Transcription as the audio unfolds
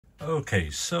Okay,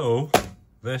 so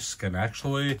this can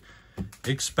actually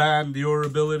expand your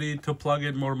ability to plug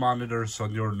in more monitors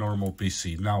on your normal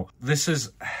PC. Now, this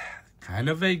is kind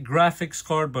of a graphics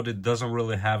card, but it doesn't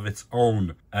really have its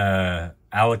own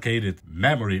allocated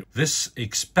memory. This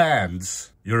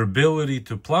expands your ability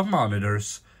to plug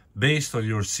monitors based on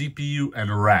your CPU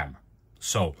and RAM.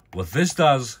 So what this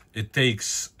does, it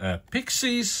takes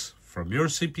PCIes from your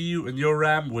CPU and your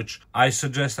RAM, which I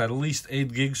suggest at least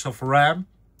 8 gigs of RAM,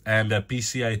 and a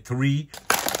PCIe 3.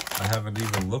 I haven't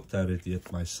even looked at it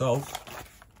yet myself.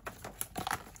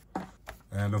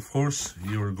 And of course,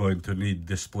 you're going to need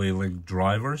DisplayLink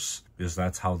drivers, because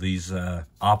that's how these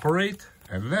operate.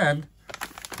 And then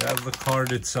you have the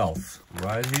card itself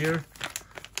right here,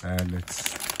 and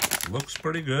it looks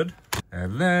pretty good.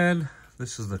 And then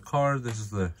this is the card, this is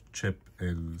the chip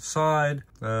inside.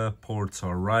 The ports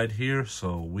are right here,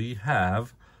 so we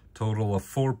have total of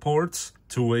 4 ports,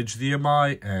 2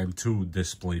 HDMI and 2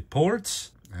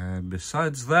 DisplayPorts. And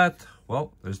besides that,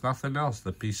 well, there's nothing else.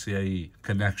 The PCIe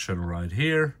connection right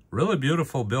here. Really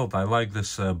beautiful build. I like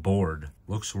this board.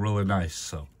 Looks really nice.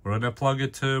 So we're gonna plug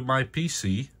it to my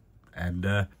PC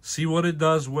and see what it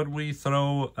does when we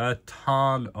throw a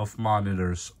ton of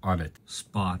monitors on it.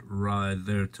 Spot right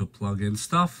there to plug in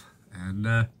stuff. And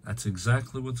that's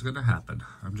exactly what's gonna happen.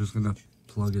 I'm just gonna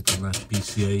plug it in that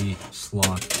PCIe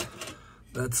slot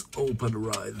that's open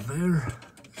right there.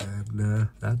 And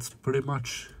that's pretty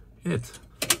much it.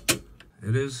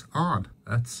 It is on.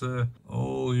 That's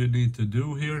all you need to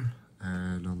do here.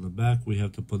 And on the back, we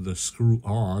have to put the screw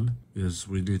on, because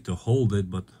we need to hold it.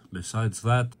 But besides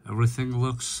that, everything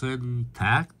looks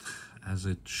intact, as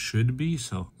it should be.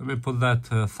 So let me put that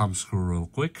thumb screw real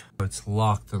quick. It's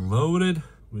locked and loaded.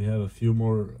 We have a few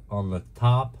more on the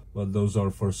top, but those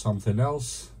are for something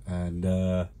else. And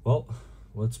well,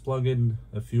 let's plug in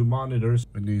a few monitors.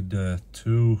 We need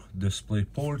 2 display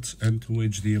ports and 2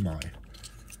 HDMI.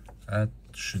 That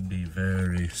should be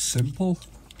very simple.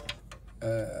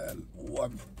 And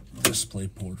 1 display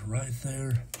port right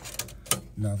there.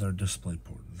 Another display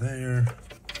port there.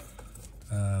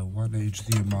 1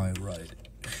 HDMI right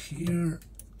here.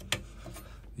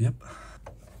 Yep.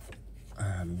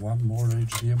 And 1 more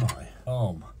HDMI.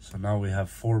 So now we have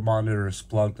 4 monitors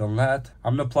plugged on that.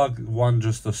 I'm gonna plug 1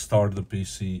 just to start the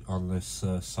PC on this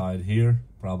side here.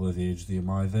 Probably the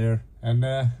HDMI there. And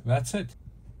that's it.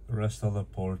 The rest of the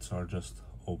ports are just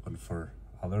open for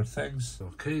other things.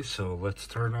 Okay, so let's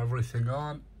turn everything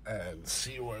on and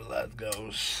see where that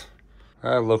goes.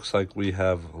 It looks like we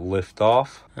have lift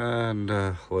off. And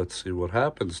let's see what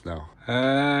happens now.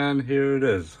 And here it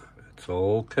is. It's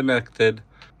all connected,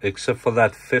 except for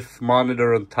that 5th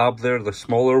monitor on top there, the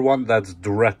smaller one, that's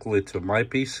directly to my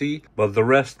PC. But the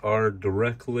rest are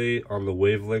directly on the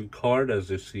WAVLINK card,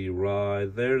 as you see right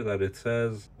there, that it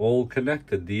says all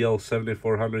connected.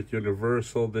 DL7400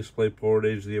 universal, DisplayPort,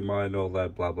 HDMI, and all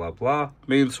that blah blah blah.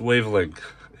 Means WAVLINK.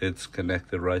 It's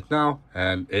connected right now,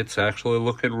 and it's actually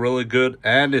looking really good,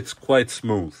 and it's quite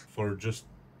smooth for just,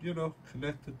 you know,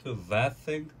 connected to that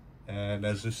thing. And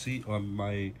as you see on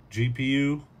my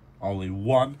GPU, only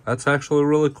 1. That's actually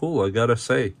really cool, I gotta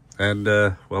say. And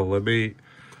well, let me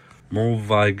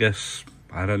move, I guess,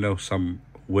 I don't know, some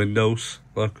windows.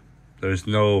 Look, there's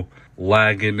no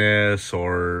lagginess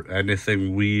or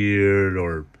anything weird,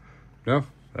 or no,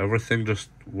 everything just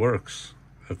works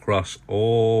across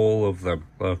all of them.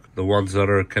 Look, the ones that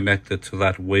are connected to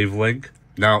that WAVLINK.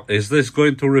 Now, is this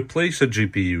going to replace a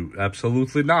GPU?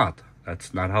 Absolutely not.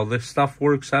 That's not how this stuff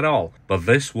works at all. But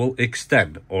this will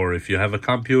extend. Or if you have a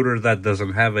computer that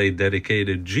doesn't have a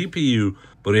dedicated GPU,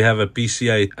 but you have a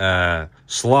PCIe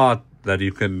slot that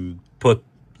you can put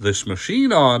this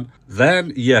machine on,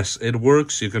 then yes, it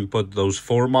works. You can put those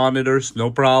 4 monitors,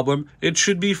 no problem. It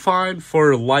should be fine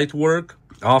for light work,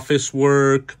 office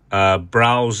work,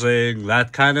 browsing,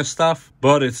 that kind of stuff.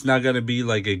 But it's not going to be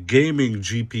like a gaming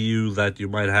GPU that you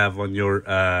might have on your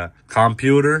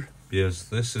computer, because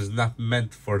this is not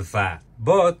meant for that.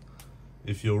 But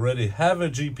if you already have a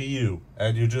GPU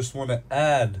and you just want to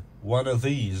add one of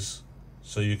these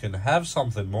so you can have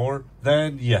something more,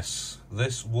 then yes,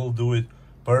 this will do it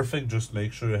perfect. Just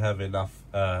make sure you have enough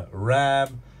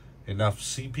RAM, enough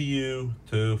CPU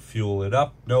to fuel it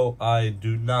up. No, I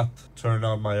do not turn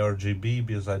on my RGB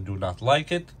because I do not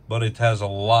like it, but it has a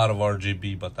lot of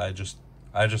RGB, but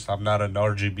I'm not an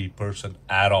RGB person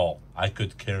at all. I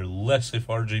could care less if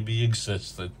RGB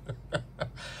existed.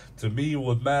 To me,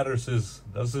 what matters is,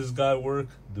 does this guy work?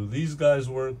 Do these guys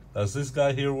work? Does this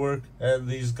guy here work? And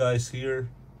these guys here,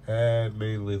 and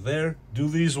mainly there. Do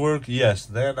these work? Yes,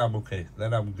 then I'm okay.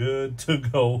 Then I'm good to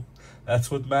go.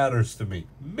 That's what matters to me.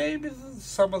 Maybe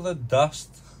some of the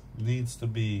dust needs to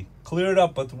be cleared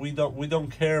up, but we don't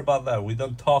care about that. We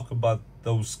don't talk about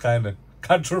those kind of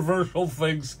controversial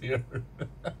things here.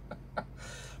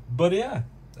 But yeah,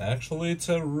 actually it's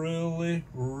a really,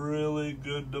 really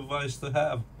good device to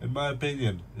have, in my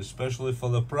opinion, especially for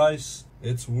the price.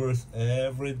 It's worth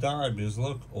every dime. Because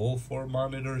look, all 4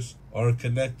 monitors are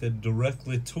connected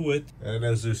directly to it, and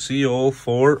as you see, all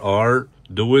 4 are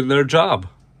doing their job.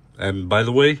 And by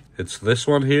the way, it's this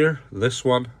one here, this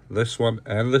one, this one,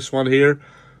 and this one here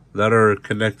that are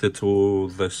connected to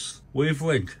this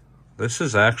WAVLINK. This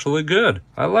is actually good.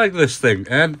 I like this thing.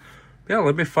 And yeah,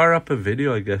 let me fire up a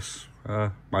video, I guess.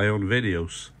 My own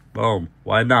videos. Boom.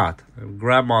 Why not?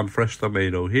 Grab on Fresh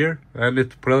Tomato here, and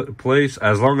it plays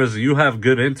as long as you have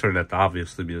good internet,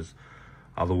 obviously, because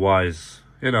otherwise,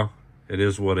 you know, it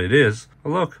is what it is.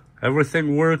 But look,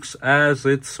 everything works as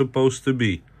it's supposed to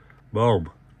be.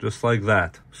 Boom. Just like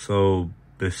that. So,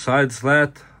 besides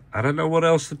that, I don't know what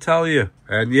else to tell you.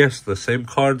 And yes, the same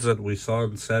cards that we saw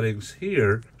in settings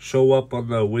here show up on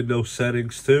the Windows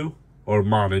settings too, or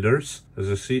monitors. As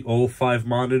you see, all 5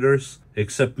 monitors,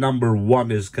 except number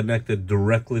 1 is connected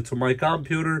directly to my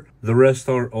computer. The rest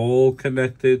are all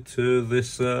connected to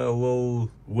this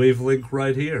little WAVLINK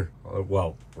right here.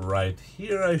 Well, right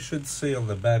here I should say on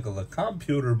the back of the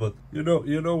computer, but you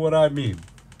know what I mean.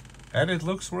 And it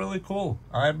looks really cool.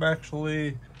 I'm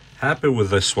actually happy with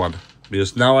this one,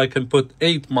 because now I can put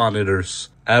 8 monitors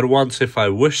at once if I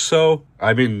wish so.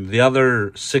 I mean, the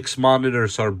other 6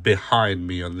 monitors are behind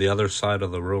me on the other side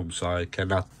of the room, so I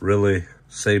cannot really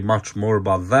say much more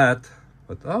about that.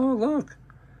 But oh, look,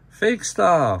 fake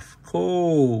stuff.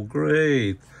 Cool,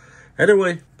 great.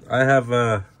 Anyway, I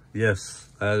have yes,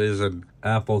 that is an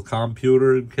Apple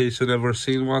computer, in case you've never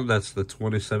seen one. That's the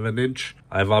 27-inch.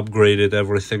 I've upgraded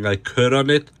everything I could on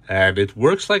it, and it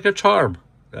works like a charm.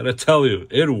 Gotta tell you,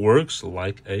 it works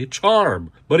like a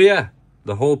charm. But yeah,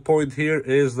 the whole point here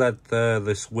is that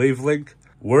this WAVLINK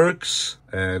works,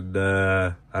 and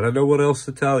I don't know what else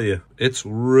to tell you. It's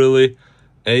really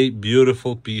a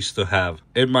beautiful piece to have,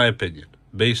 in my opinion.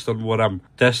 Based on what I'm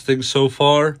testing so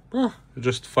far,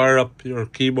 just fire up your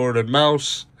keyboard and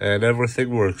mouse and everything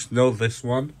works. No, this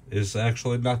one is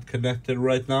actually not connected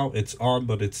right now. It's on,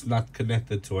 but it's not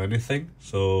connected to anything.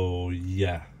 So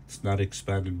yeah, it's not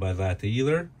expanded by that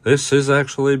either. This is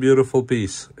actually a beautiful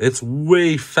piece. It's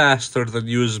way faster than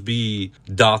USB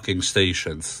docking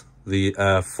stations. The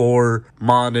 4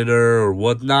 monitor or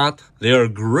whatnot, they are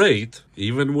great,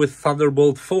 even with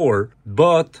Thunderbolt 4,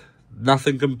 but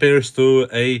nothing compares to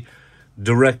a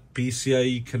direct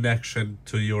PCIe connection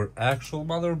to your actual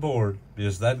motherboard,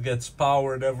 because that gets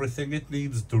power and everything it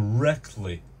needs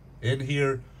directly in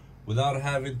here without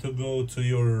having to go to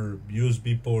your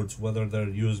USB ports, whether they're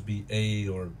USB-A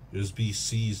or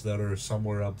USB-Cs that are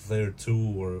somewhere up there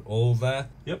too, or all that.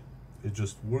 Yep, it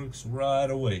just works right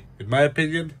away. In my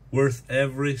opinion, worth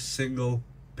every single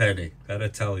penny. Gotta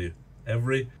tell you,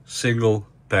 every single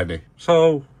penny.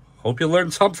 So, hope you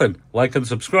learned something. Like and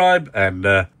subscribe,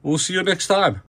 and we'll see you next time.